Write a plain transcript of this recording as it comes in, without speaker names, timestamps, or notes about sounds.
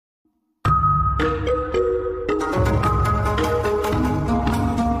Hello,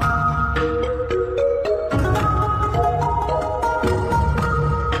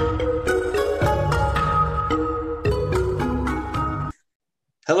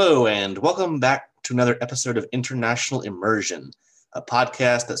 and welcome back to another episode of International Immersion, a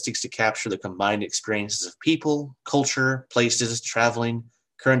podcast that seeks to capture the combined experiences of people, culture, places, traveling,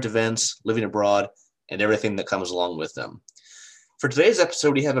 current events, living abroad, and everything that comes along with them. For today's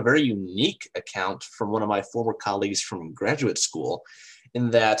episode, we have a very unique account from one of my former colleagues from graduate school, in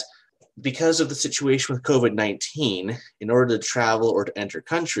that because of the situation with COVID-19, in order to travel or to enter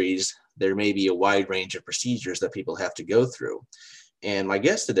countries, there may be a wide range of procedures that people have to go through. And my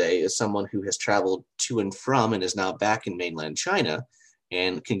guest today is someone who has traveled to and from and is now back in mainland China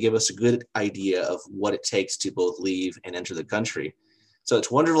and can give us a good idea of what it takes to both leave and enter the country. So it's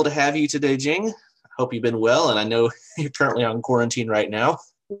wonderful to have you today, Jing. I hope you've been well, and I know you're currently on quarantine right now.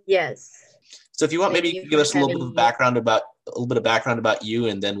 Yes. So if you want, maybe you can give us a little bit of background about you,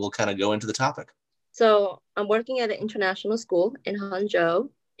 and then we'll kind of go into the topic. So I'm working at an international school in Hangzhou.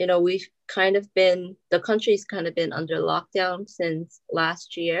 The country's kind of been under lockdown since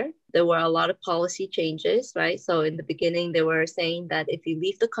last year. There were a lot of policy changes, right? So in the beginning, they were saying that if you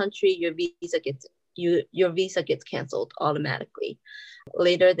leave the country, your visa gets canceled automatically.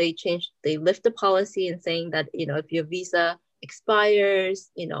 Later, they lift the policy and saying that, if your visa expires,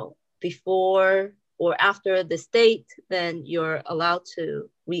 before or after this date, then you're allowed to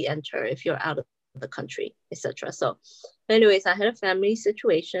re-enter if you're out of the country, etc. So anyways, I had a family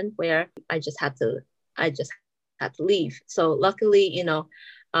situation where I just had to leave. So luckily,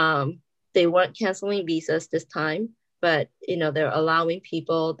 they weren't canceling visas this time, but they're allowing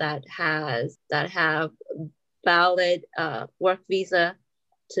people that have valid work visa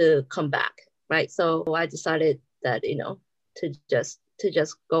to come back, right? So I decided that to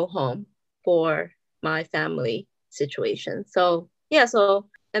just go home for my family situation. So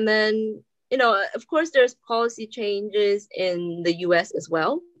and then of course, there's policy changes in the U.S. as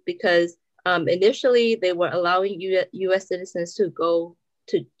well, because initially they were allowing U.S. citizens to go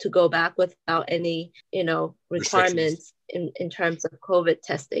back without any, requirements in terms of COVID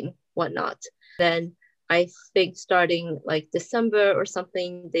testing, whatnot. Then I think starting like December or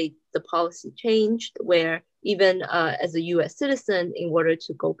something, the policy changed where even as a U.S. citizen, in order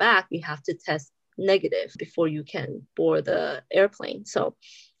to go back, you have to test negative before you can board the airplane. So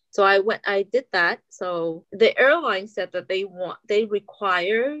I did that. So the airline said that they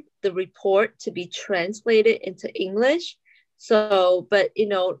require the report to be translated into English. So, but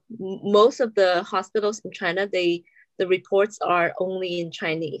most of the hospitals in China, the reports are only in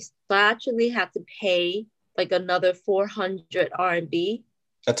Chinese. So I actually had to pay like another 400 RMB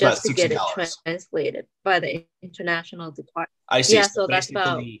just to get it translated by the international department. I see. Yeah, so that's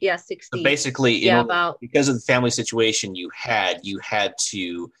about 60. So basically, because of the family situation you had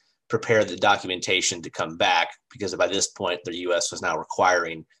to prepare the documentation to come back, because by this point the U.S. was now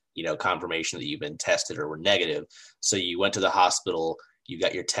requiring confirmation that you've been tested or were negative. So you went to the hospital, you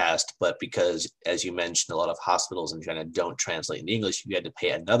got your test, but because, as you mentioned, a lot of hospitals in China don't translate in English, you had to pay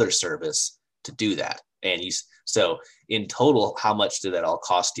another service to do that. And so in total, how much did that all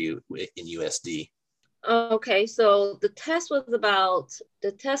cost you in USD? Okay, so the test was about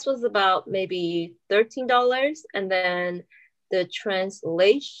maybe $13, and then the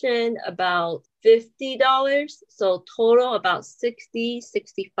translation about $50. So total about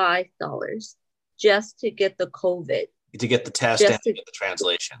 $65 just to get the COVID. To get the test and to get the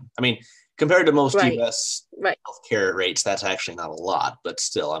translation. I mean, compared to most U.S. healthcare rates, that's actually not a lot, but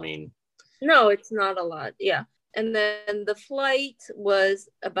still, I mean. No, it's not a lot, yeah. And then the flight was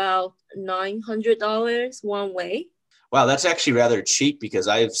about $900 one way. Wow, that's actually rather cheap, because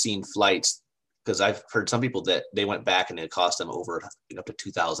I've seen flights, because I've heard some people that they went back and it cost them over up to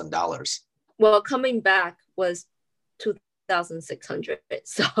 $2,000. Well, coming back was $2,600.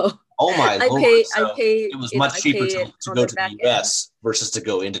 So oh my Lord! I paid. It was much cheaper to go to the U.S. versus to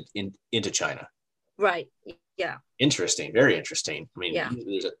go into China. Right. Yeah. Interesting. Very interesting. I mean,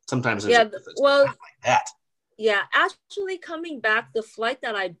 sometimes there's a difference like that. Yeah, actually coming back, the flight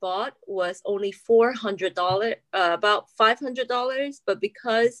that I bought was only $400, about $500, but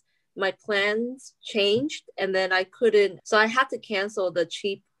because my plans changed and then I couldn't, so I had to cancel the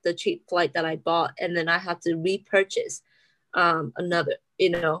cheap flight that I bought, and then I had to repurchase another,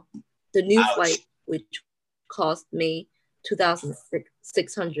 the new flight, which cost me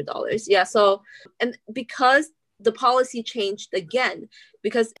 $2,600. Yeah, so, and because the policy changed again,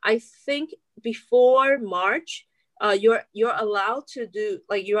 because I think before March, you're allowed to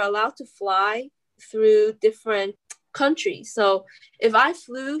fly through different countries. So if I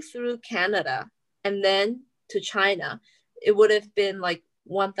flew through Canada and then to China, it would have been like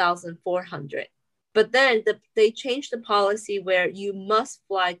 1,400. But then they changed the policy where you must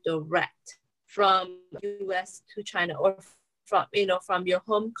fly direct from US to China, or from your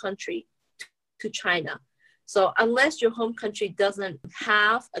home country to China. So unless your home country doesn't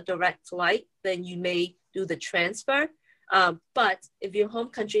have a direct flight, then you may do the transfer. But if your home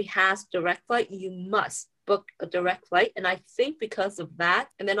country has direct flight, you must book a direct flight. And I think because of that,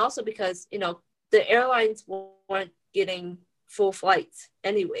 and then also because, the airlines weren't getting full flights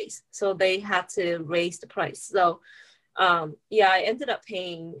anyways, so they had to raise the price. So I ended up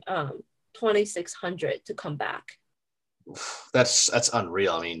paying 2,600 to come back. That's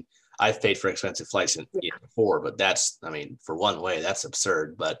unreal. I mean, I've paid for expensive flights before, but that's, for one way, that's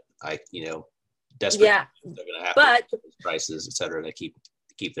absurd. But desperate, they're gonna have to raise prices, et cetera, to keep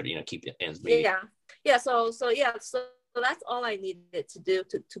their keep the ends meet. So that's all I needed to do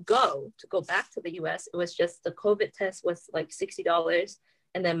to go back to the US. It was just the COVID test was like $60,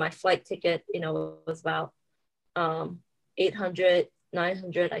 and then my flight ticket, was about 800,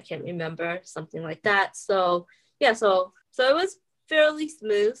 900, I can't remember, something like that. So so it was fairly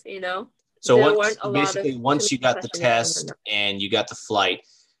smooth, So once you got the test and you got the flight,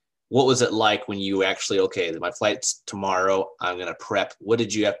 what was it like when you actually, okay, my flight's tomorrow, I'm going to prep. What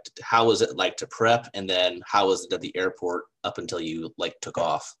did you have to, how was it like to prep? And then how was it at the airport up until you took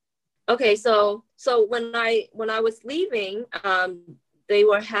off? Okay. So when I was leaving, they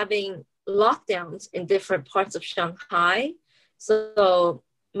were having lockdowns in different parts of Shanghai. So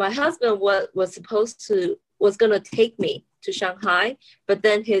my husband was going to take me to Shanghai, but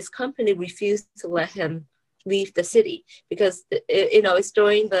then his company refused to let him leave the city because it's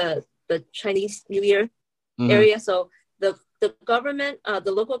during the Chinese New Year area. So the government,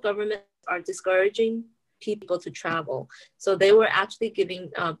 the local government are discouraging people to travel. So they were actually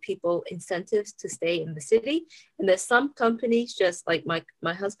giving people incentives to stay in the city. And there's some companies, just like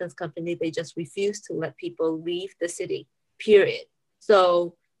my husband's company, they just refuse to let people leave the city, period.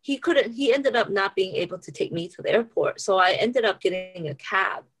 So he ended up not being able to take me to the airport. So I ended up getting a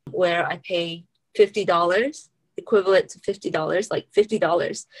cab where I pay $50, equivalent to $50, like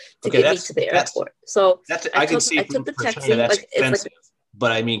 $50 to get me to the airport. So I took the taxi. That's expensive,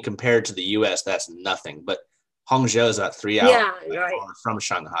 but compared to the US, that's nothing. But Hangzhou is about 3 hours from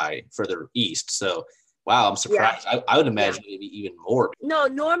Shanghai, further east. So wow, I'm surprised. I would imagine maybe even more. No,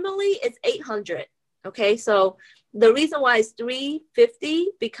 normally it's 800. Okay, so the reason why it's 350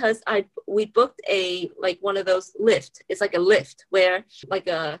 because we booked one of those lift. It's like a lift where like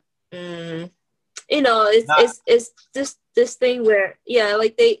a it's this thing where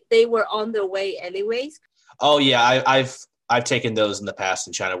they were on their way anyways. Oh yeah, I've taken those in the past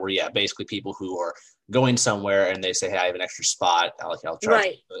in China where basically people who are going somewhere and they say, hey, I have an extra spot, I'll charge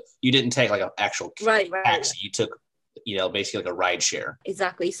you. But you didn't take like an actual taxi. You took basically like a ride share.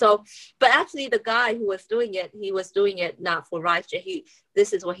 Exactly. So, but actually the guy who was doing it, he was doing it not for ride share.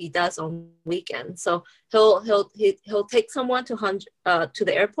 This is what he does on weekends. So he'll take someone to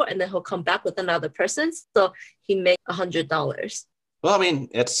the airport and then he'll come back with another person. So he makes $100. Well,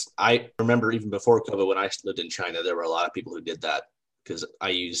 I remember even before COVID, when I lived in China, there were a lot of people who did that because I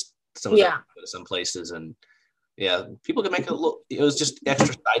used some of them to go to some places, and people could make it was just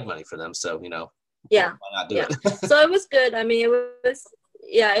extra side money for them. So, why not do it? So it was good.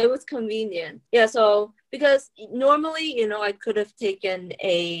 It was convenient. Yeah. So because normally, I could have taken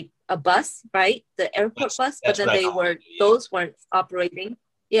a bus, right? The airport bus, but then those weren't operating.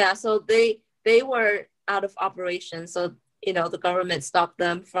 Yeah. So they were out of operation. So, the government stopped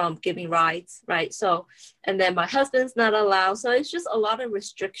them from giving rides, right? So, and then my husband's not allowed. So it's just a lot of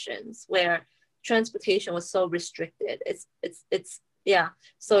restrictions where transportation was so restricted.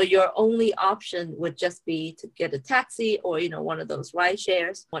 So your only option would just be to get a taxi or, one of those ride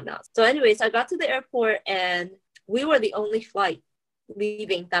shares, whatnot. So anyways, I got to the airport and we were the only flight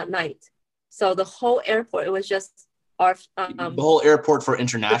leaving that night. So the whole airport, it was just our... the whole airport for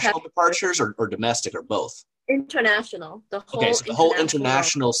international departures or domestic or both? International. The whole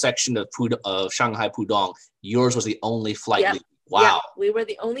international section of Shanghai Pudong, yours was the only flight. Yeah. Wow. Yeah, we were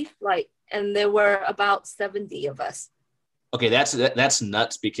the only flight and there were about 70 of us. Okay, that's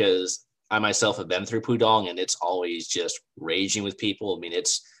nuts because I myself have been through Pudong and it's always just raging with people.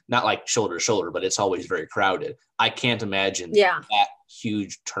 It's not like shoulder to shoulder, but it's always very crowded. I can't imagine that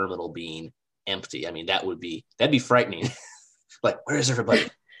huge terminal being empty. That'd be frightening. Like, where is everybody?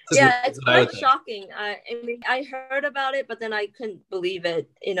 It's quite shocking. I heard about it, but then I couldn't believe it.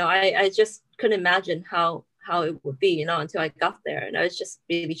 I just couldn't imagine how how it would be, until I got there. And I was just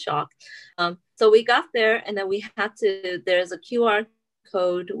really shocked. So we got there, and then there's a QR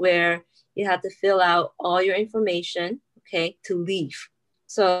code where you had to fill out all your information, okay, to leave.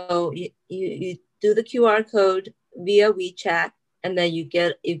 So you do the QR code via WeChat, and then you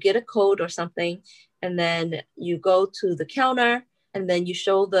get a code or something, and then you go to the counter, and then you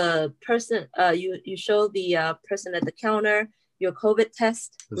show the person you show the person at the counter your COVID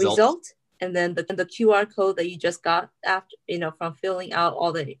test result, and then the QR code that you just got after, from filling out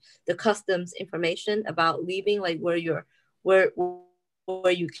all the customs information about leaving, like where you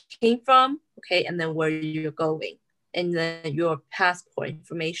came from, okay, and then where you're going, and then your passport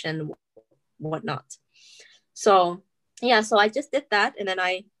information, whatnot. So yeah, so I just did that, and then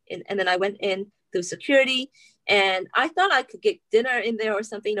I went in through security, and I thought I could get dinner in there or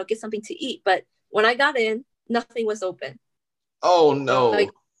something, get something to eat. But when I got in, nothing was open. Oh no! Like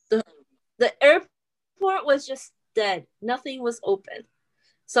the airport was just dead. Nothing was open.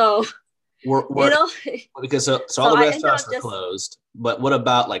 So because all the restaurants were closed. But what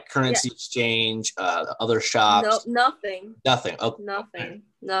about like currency exchange, other shops? No, nothing. Nothing. Oh, Nothing.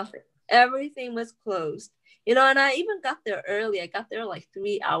 Everything was closed. And I even got there early. I got there like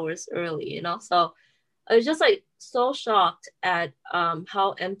 3 hours early. So I was just like so shocked at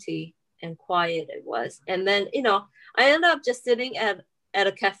how empty and quiet it was. And then I ended up just sitting at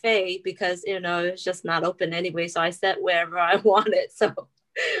a cafe because it was just not open anyway. So I sat wherever I wanted. So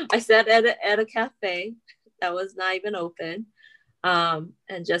I sat at a cafe that was not even open,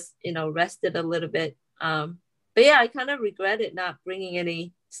 and just rested a little bit. But yeah, I kind of regretted not bringing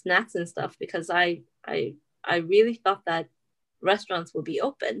any snacks and stuff, because I really thought that restaurants would be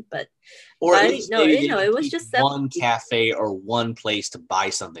open, but or at least it was just one cafe or one place to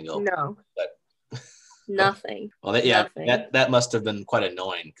buy something open. No, but nothing. Well, nothing. That must have been quite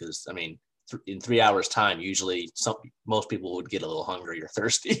annoying, because I mean, in 3 hours time, usually most people would get a little hungry or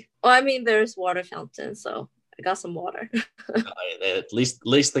thirsty. Well, I mean, there's water fountains, so I got some water. At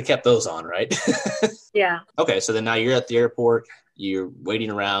least they kept those on, right? Yeah. Okay, so then now you're at the airport, you're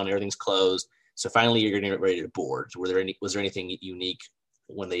waiting around, everything's closed. So finally, you're going to get ready to board. Was there anything unique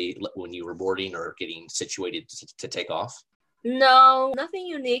when you were boarding or getting situated to take off? No, nothing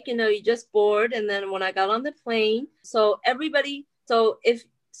unique. You just board, and then when I got on the plane,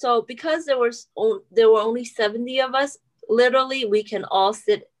 because there were only 70 of us, literally we can all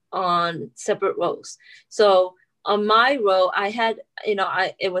sit on separate rows. So on my row, I had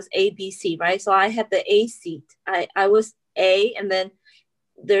it was A, B, C, right? So I had the A seat. I was A, and then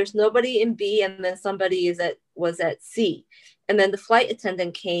there's nobody in B, and then somebody was at C. And then the flight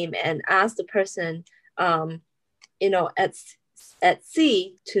attendant came and asked the person, at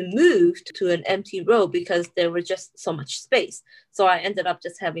C to move to an empty row because there was just so much space. So I ended up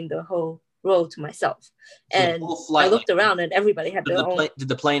just having the whole row to myself. And I looked around, and everybody had their own. Did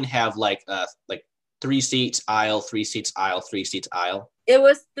the plane have like 3 seats aisle, 3 seats aisle, 3 seats aisle? It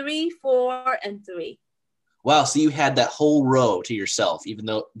was 3, 4, and 3. Wow, so you had that whole row to yourself, even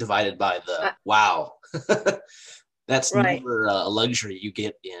though divided by the wow. That's right. Never a luxury you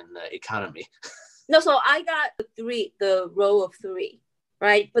get in economy. No, so I got the row of 3,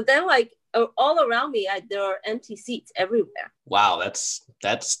 right? But then all around me, there are empty seats everywhere. Wow, that's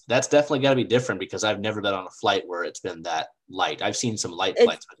definitely got to be different, because I've never been on a flight where it's been that light. I've seen some light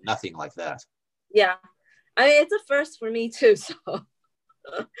flights, but nothing like that. Yeah, I mean, it's a first for me too. So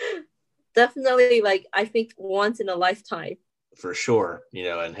definitely, I think once in a lifetime. For sure,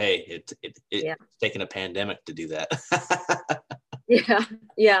 and hey, it's taken a pandemic to do that.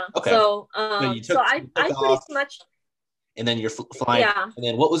 Yeah. Okay. So, I pretty much. And then you're flying. Yeah. And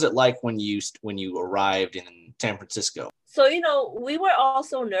then what was it like when you arrived in San Francisco? So we were all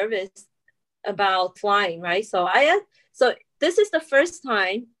so nervous about flying, right? So this is the first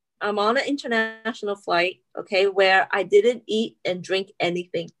time I'm on an international flight, okay, where I didn't eat and drink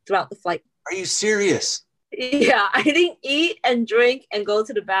anything throughout the flight. Are you serious? Yeah, I didn't eat and drink and go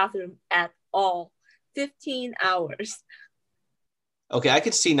to the bathroom at all. 15 hours. Okay, I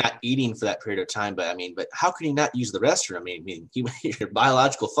could see not eating for that period of time, but how can you not use the restroom? I mean, your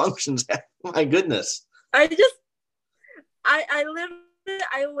biological functions. My goodness. I just, because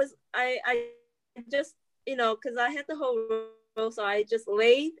I had the whole row, so I just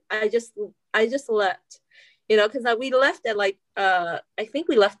laid. I just left, because we left at I think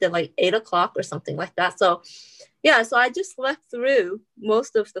we left at 8 o'clock or something like that. So, yeah, so I just left through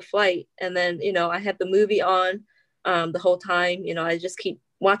most of the flight, and then I had the movie on. The whole time, I just keep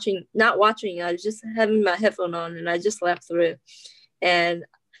not watching. I was just having my headphone on, and I just left through. And,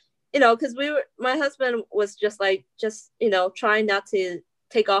 because my husband was just trying not to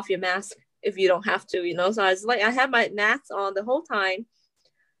take off your mask if you don't have to, So I was like, I had my mask on the whole time.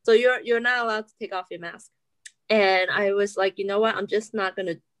 So you're not allowed to take off your mask. And I was like, you know what? I'm just not going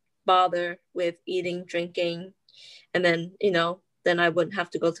to bother with eating, drinking. And then, then I wouldn't have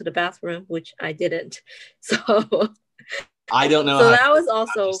to go to the bathroom, which I didn't. So I don't know. So that was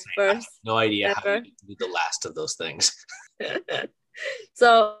also first. No idea how to do the last of those things.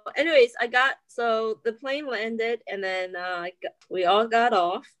 So anyways, so the plane landed, and then we all got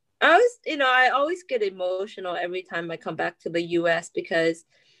off. I always get emotional every time I come back to the US because,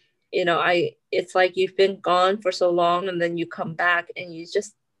 it's like you've been gone for so long, and then you come back and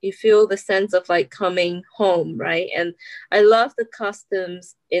you feel the sense of like coming home, right? And I love the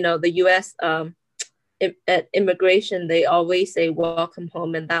customs, the US at immigration, they always say welcome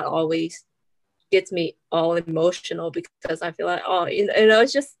home, and that always gets me all emotional because I feel like, oh,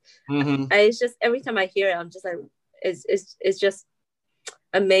 it's just, it's just every time I hear it, I'm just like, it's just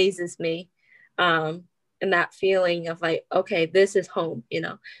amazes me, and that feeling of like, okay, this is home,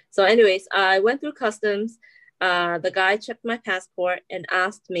 So anyways, I went through customs. The guy checked my passport and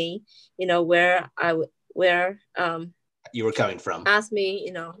asked me, where you were coming from. Asked me,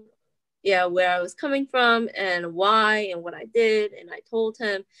 where I was coming from and why and what I did, and I told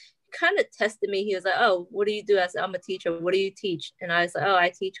him. Kind of tested me. He was like, oh, what do you do? I said, I'm a teacher. What do you teach? And I was like, oh, I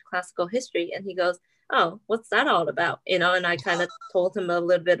teach classical history. And he goes, oh, what's that all about? And I kind of told him a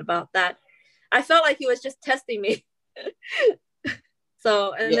little bit about that. I felt like he was just testing me.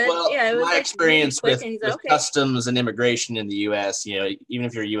 So, and it was my experience really with customs and immigration in the U.S., even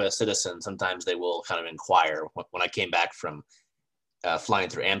if you're a U.S. citizen, sometimes they will kind of inquire. When I came back from flying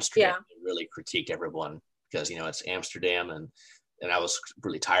through Amsterdam, they really critiqued everyone because, it's Amsterdam, and I was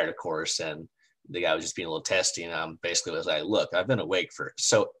really tired, of course, and the guy was just being a little testy, and basically was like, look, I've been awake for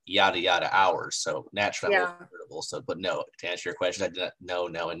so yada yada hours, so naturally I'm irritable. So, but no, to answer your question, I did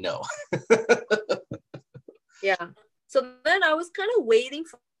not, no, and no. Yeah. So then I was kind of waiting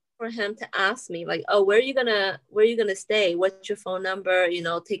for him to ask me, like, oh, where are you gonna stay? What's your phone number?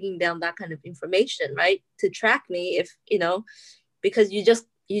 Taking down that kind of information, right? To track me if, because you just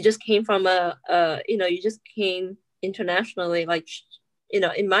came from you just came internationally, like,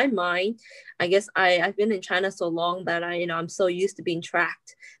 in my mind, I guess I've been in China so long that I'm so used to being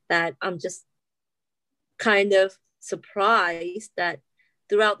tracked that I'm just kind of surprised that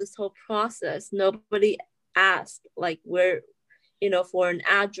throughout this whole process, nobody asked like where, for an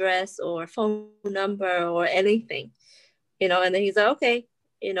address or phone number or anything, and then he's like, okay,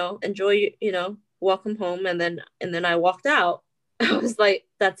 enjoy, welcome home. And then I walked out. I was like,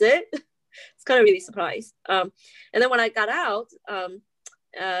 that's it? It's kind of really surprised. And then when I got out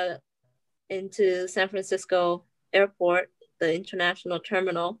into San Francisco airport, the international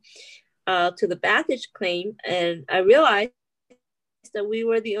terminal, to the baggage claim, and I realized that we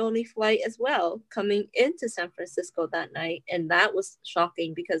were the only flight as well coming into San Francisco that night. And that was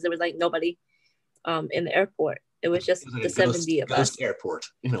shocking because there was like nobody in the airport. It was just the 70 of us. Ghost airport,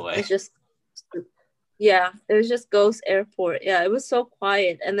 in a way. It's just, it was just ghost airport. Yeah, it was so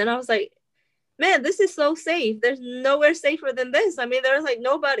quiet. And then I was like, man, this is so safe. There's nowhere safer than this. I mean, there's like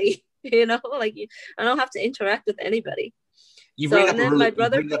nobody, like I don't have to interact with anybody. You bring up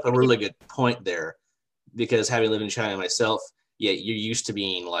a really good point there, because having lived in China myself, you're used to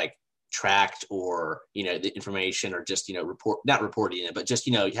being like tracked or, the information or just, not reporting it, but just,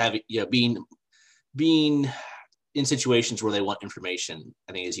 being in situations where they want information,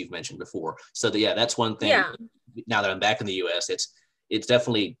 I think, as you've mentioned before. So that's one thing. Yeah. Now that I'm back in the US, it's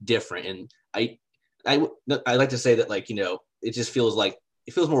definitely different. And I like to say that, like, it just feels like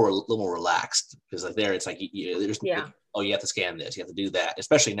a little more relaxed, because like there, it's like, there's oh, you have to scan this, you have to do that,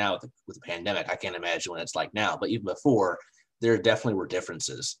 especially now with the pandemic. I can't imagine what it's like now, but even before, there definitely were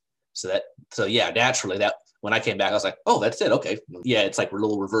differences. So naturally, that when I came back, I was like, oh, that's it. Okay. Yeah. It's like a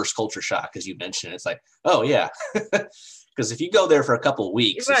little reverse culture shock, as you mentioned. It's like, oh yeah. Because if you go there for a couple of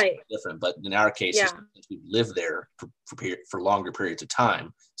weeks, right, it's different. But in our case, since we live there for longer periods of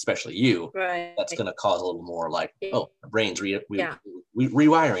time, especially you, right, that's going to cause a little more like, oh, our brain's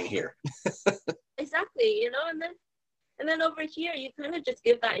rewiring here. Exactly. And then over here, you kind of just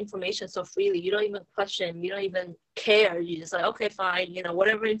give that information so freely. You don't even question. You don't even care. You just like, okay, fine.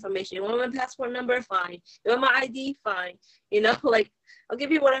 Whatever information. You want my passport number? Fine. You want my ID? Fine. Like, I'll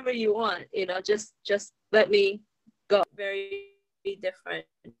give you whatever you want. Just let me go. Very different.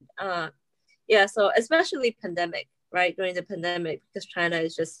 So especially pandemic, right? During the pandemic, because China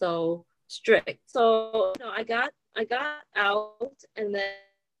is just so strict. So, I got out, and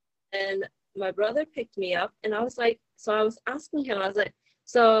then my brother picked me up, and I was like, so I was asking him, I was like,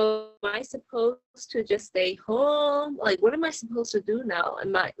 So am I supposed to just stay home? Like, what am I supposed to do now?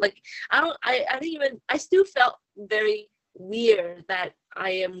 Am I like, I didn't even, I still felt very weird that I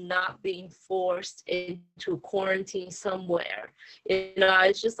am not being forced into quarantine somewhere.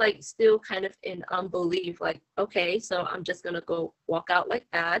 It's just like still kind of in unbelief, like, okay, so I'm just gonna go walk out like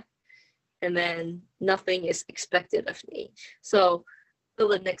that, and then nothing is expected of me. So till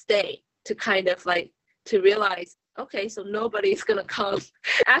the next day to kind of like to realize, okay, so nobody's gonna come.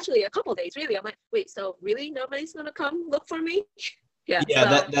 Actually, a couple days, really. I'm like, wait, so really nobody's gonna come look for me? Yeah. Yeah,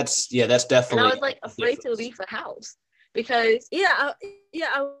 So, that's and I definitely was like afraid to leave the house because I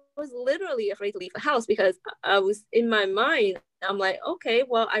was literally afraid to leave the house because I was in my mind. I'm like, okay,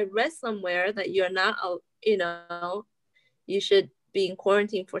 well, I read somewhere that you're not, you should be in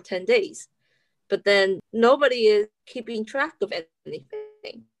quarantine for 10 days. But then nobody is keeping track of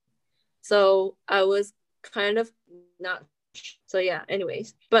anything. So I was kind of not. So yeah,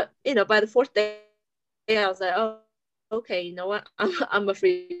 anyways. But, by the fourth day, I was like, oh, okay, you know what? I'm a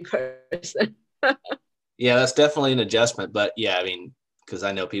free person. Yeah, that's definitely an adjustment. But yeah, I mean, because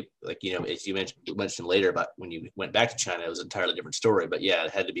I know people like, as you mentioned later about when you went back to China, it was an entirely different story. But yeah,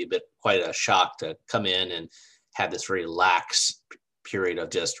 it had to be quite a shock to come in and have this very lax period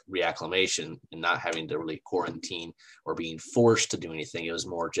of just reacclimation and not having to really quarantine or being forced to do anything. It was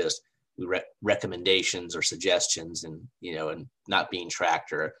more just recommendations or suggestions, and and not being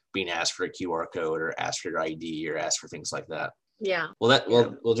tracked or being asked for a QR code or asked for your ID or asked for things like that. Yeah. Well, I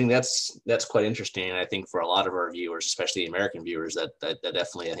think that's quite interesting, and I think for a lot of our viewers, especially American viewers, that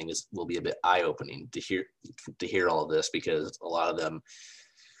definitely I think will be a bit eye opening to hear all of this, because a lot of them,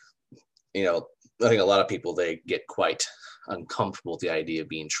 I think a lot of people, they get quite uncomfortable with the idea of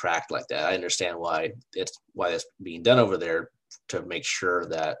being tracked like that. I understand why that's being done over there, to make sure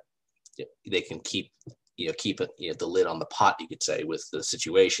that they can keep it, the lid on the pot, you could say, with the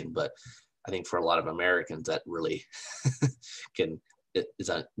situation. But I think for a lot of Americans, that really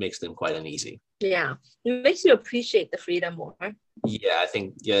makes them quite uneasy. Yeah, it makes you appreciate the freedom more. Yeah, I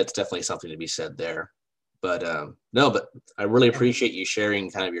think it's definitely something to be said there. But no, but I really appreciate you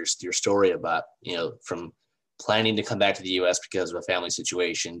sharing kind of your story about from planning to come back to the U.S. because of a family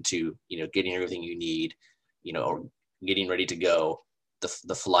situation to getting everything you need, or getting ready to go,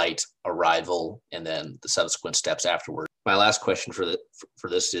 the flight, arrival, and then the subsequent steps afterward. My last question for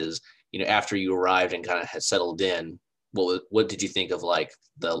this is, after you arrived and kind of had settled in, what did you think of like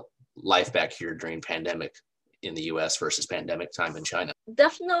the life back here during pandemic in the U.S. versus pandemic time in China?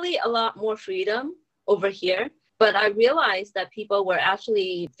 Definitely a lot more freedom over here, but I realized that people were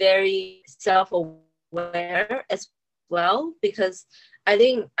actually very self-aware as well, because I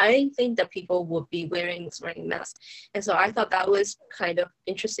didn't think that people would be wearing masks. And so I thought that was kind of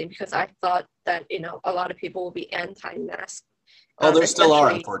interesting, because I thought that, a lot of people will be anti-mask. Oh, there still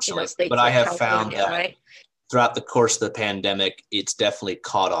are, unfortunately. But I have found that right? throughout the course of the pandemic, it's definitely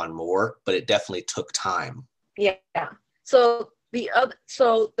caught on more, but it definitely took time. Yeah. So then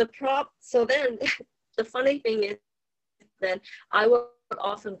the funny thing is, then I would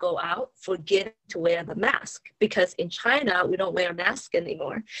often go out forgetting to wear the mask, because in China we don't wear a mask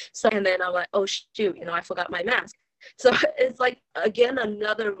anymore. So, and then I'm like, oh shoot, I forgot my mask. So it's like, again,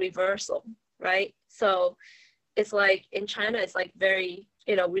 another reversal, right? So it's like in China, it's like very,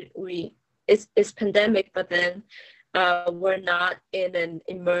 it's pandemic, but then we're not in an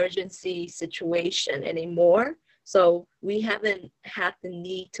emergency situation anymore. So we haven't had the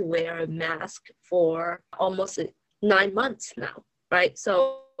need to wear a mask for almost 9 months now, right?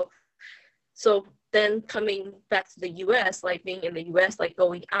 So then coming back to the US, like being in the US, like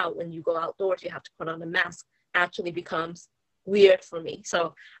going out, when you go outdoors, you have to put on a mask, actually becomes weird for me.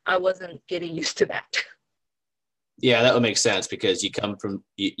 So I wasn't getting used to that. Yeah, that would make sense, because you come from,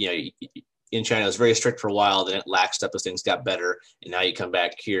 in China, it was very strict for a while, then it laxed up as things got better. And now you come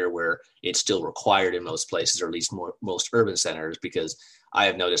back here where it's still required in most places, or at least most urban centers, because I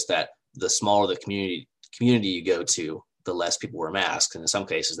have noticed that the smaller the community you go to, the less people wear masks. And in some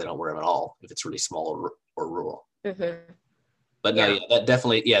cases, they don't wear them at all if it's really small or rural. Mm-hmm. But no, that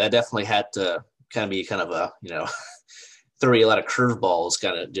definitely had to kind of be kind of a, throw you a lot of curveballs,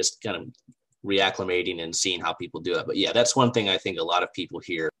 kind of reacclimating and seeing how people do it. But yeah, that's one thing I think a lot of people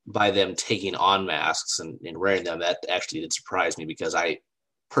here, by them taking on masks and wearing them, that actually did surprise me, because I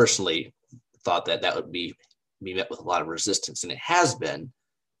personally thought that would be met with a lot of resistance, and it has been,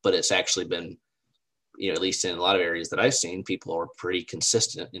 but it's actually been, at least in a lot of areas that I've seen, people are pretty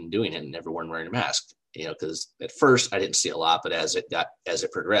consistent in doing it and everyone wearing a mask, because at first I didn't see a lot, but as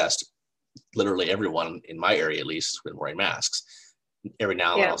it progressed, literally everyone in my area at least has been wearing masks. Every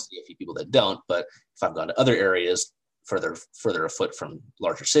now and then I'll see a few people that don't, but if I've gone to other areas, further afoot from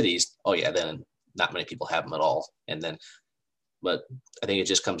larger cities, oh yeah, then not many people have them at all. And then, but I think it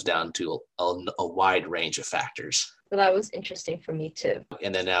just comes down to a wide range of factors. So that was interesting for me too.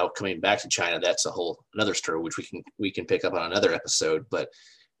 And then now coming back to China, that's another story which we can pick up on another episode. But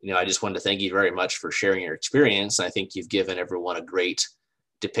I just wanted to thank you very much for sharing your experience. I think you've given everyone a great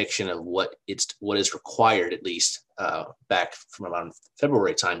depiction of what is required, at least back from around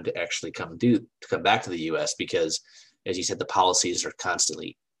February time, to actually come back to the U.S. because, as you said, the policies are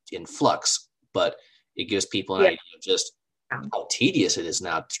constantly in flux. But it gives people an idea of just how tedious it is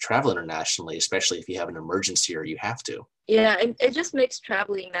now to travel internationally, especially if you have an emergency or you have to. Yeah, it just makes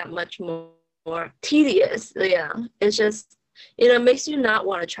traveling that much more tedious. Yeah, it's just, makes you not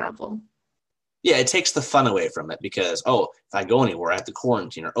want to travel. Yeah, it takes the fun away from it because, if I go anywhere, I have to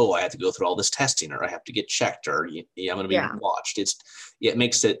quarantine, or, I have to go through all this testing, or I have to get checked, or I'm going to be watched. It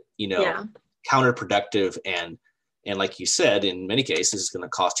makes it, counterproductive. And like you said, in many cases, it's going to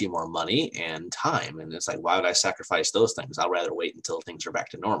cost you more money and time. And it's like, why would I sacrifice those things? I'll rather wait until things are back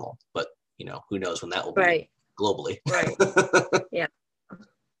to normal. But, who knows when that will be globally. Right. Yeah.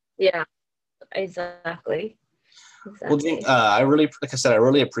 Yeah, exactly. Well, Jean, I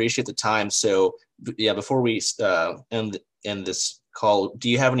really appreciate the time. So, before we end this call, do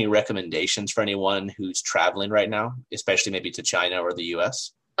you have any recommendations for anyone who's traveling right now, especially maybe to China or the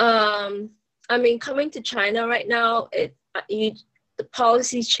U.S.? Coming to China right now, the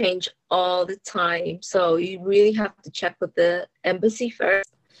policies change all the time. So you really have to check with the embassy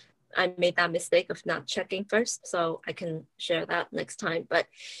first. I made that mistake of not checking first, so I can share that next time. But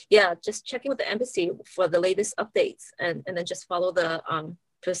yeah, just checking with the embassy for the latest updates and then just follow the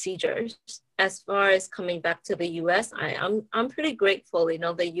procedures. As far as coming back to the US, I'm pretty grateful.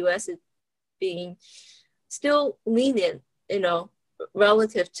 The US is being still lenient,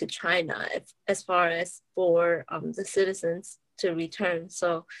 relative to China as far as for the citizens to return.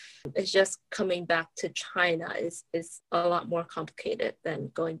 So it's just coming back to China is a lot more complicated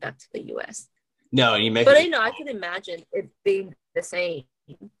than going back to the US. No, you make. But I can imagine it being the same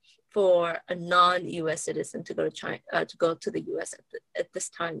for a non-US citizen to go to China, to go to the US at this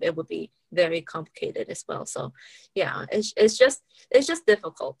time. It would be very complicated as well. So yeah, it's just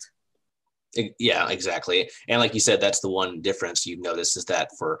difficult. Yeah, exactly. And like you said, that's the one difference you've noticed is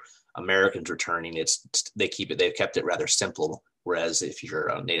that for Americans returning, they've kept it rather simple. Whereas if you're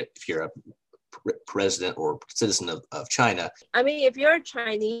a president or citizen of China, if you're a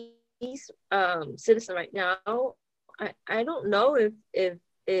Chinese citizen right now, I don't know if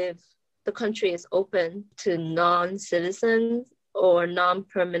the country is open to non-citizens or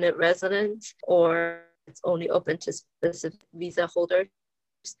non-permanent residents, or it's only open to specific visa holders.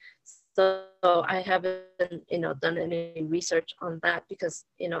 So I haven't, done any research on that because,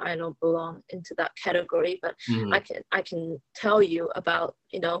 I don't belong into that category. But I can tell you about,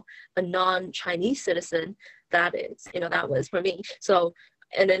 a non-Chinese citizen that was for me. So,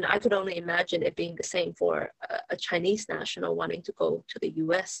 and then I could only imagine it being the same for a Chinese national wanting to go to the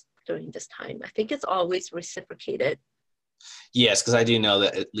U.S. during this time. I think it's always reciprocated. Yes, because I do know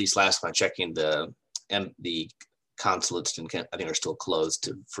that at least last time checking the consulates I think are still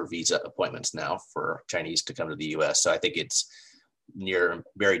closed for visa appointments now for Chinese to come to the U.S. So I think it's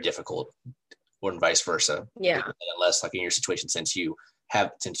very difficult, or vice versa. Yeah. Unless, like in your situation, since you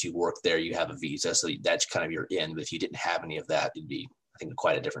work there, you have a visa, so that's kind of your in. But if you didn't have any of that, it'd be, I think,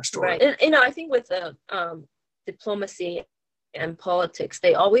 quite a different story. Right. And, I think with the diplomacy and politics,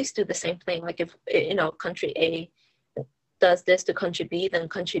 they always do the same thing. Like if country A does this to country B, then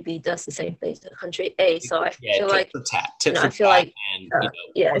country B does the same thing to country A. So I feel like it's the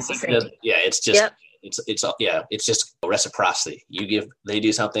same. It's just it's just reciprocity. They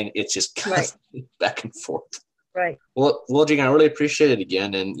do something, it's just back and forth. Right. Well, Jing, I really appreciate it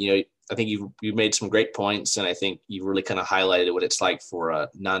again, and I think you've made some great points, and I think you really kind of highlighted what it's like for a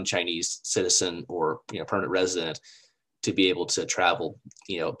non-Chinese citizen or permanent resident to be able to travel,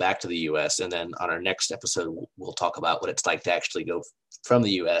 back to the U.S. And then on our next episode, we'll talk about what it's like to actually go from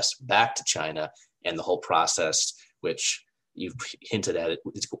the U.S. back to China and the whole process, which you've hinted at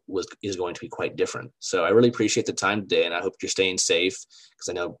is going to be quite different. So I really appreciate the time today, and I hope you're staying safe, because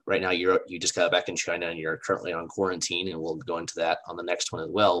I know right now you just got back in China and you're currently on quarantine, and we'll go into that on the next one as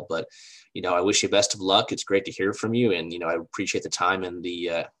well. But I wish you best of luck. It's great to hear from you, and I appreciate the time and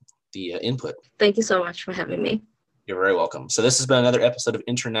the input. Thank you so much for having me. You're very welcome. So this has been another episode of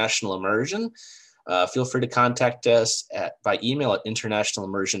International Immersion. Feel free to contact us by email at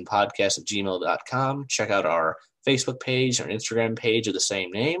internationalimmersionpodcast@gmail.com. Check out our Facebook page, our Instagram page of the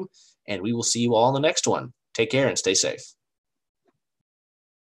same name, and we will see you all in the next one. Take care and stay safe.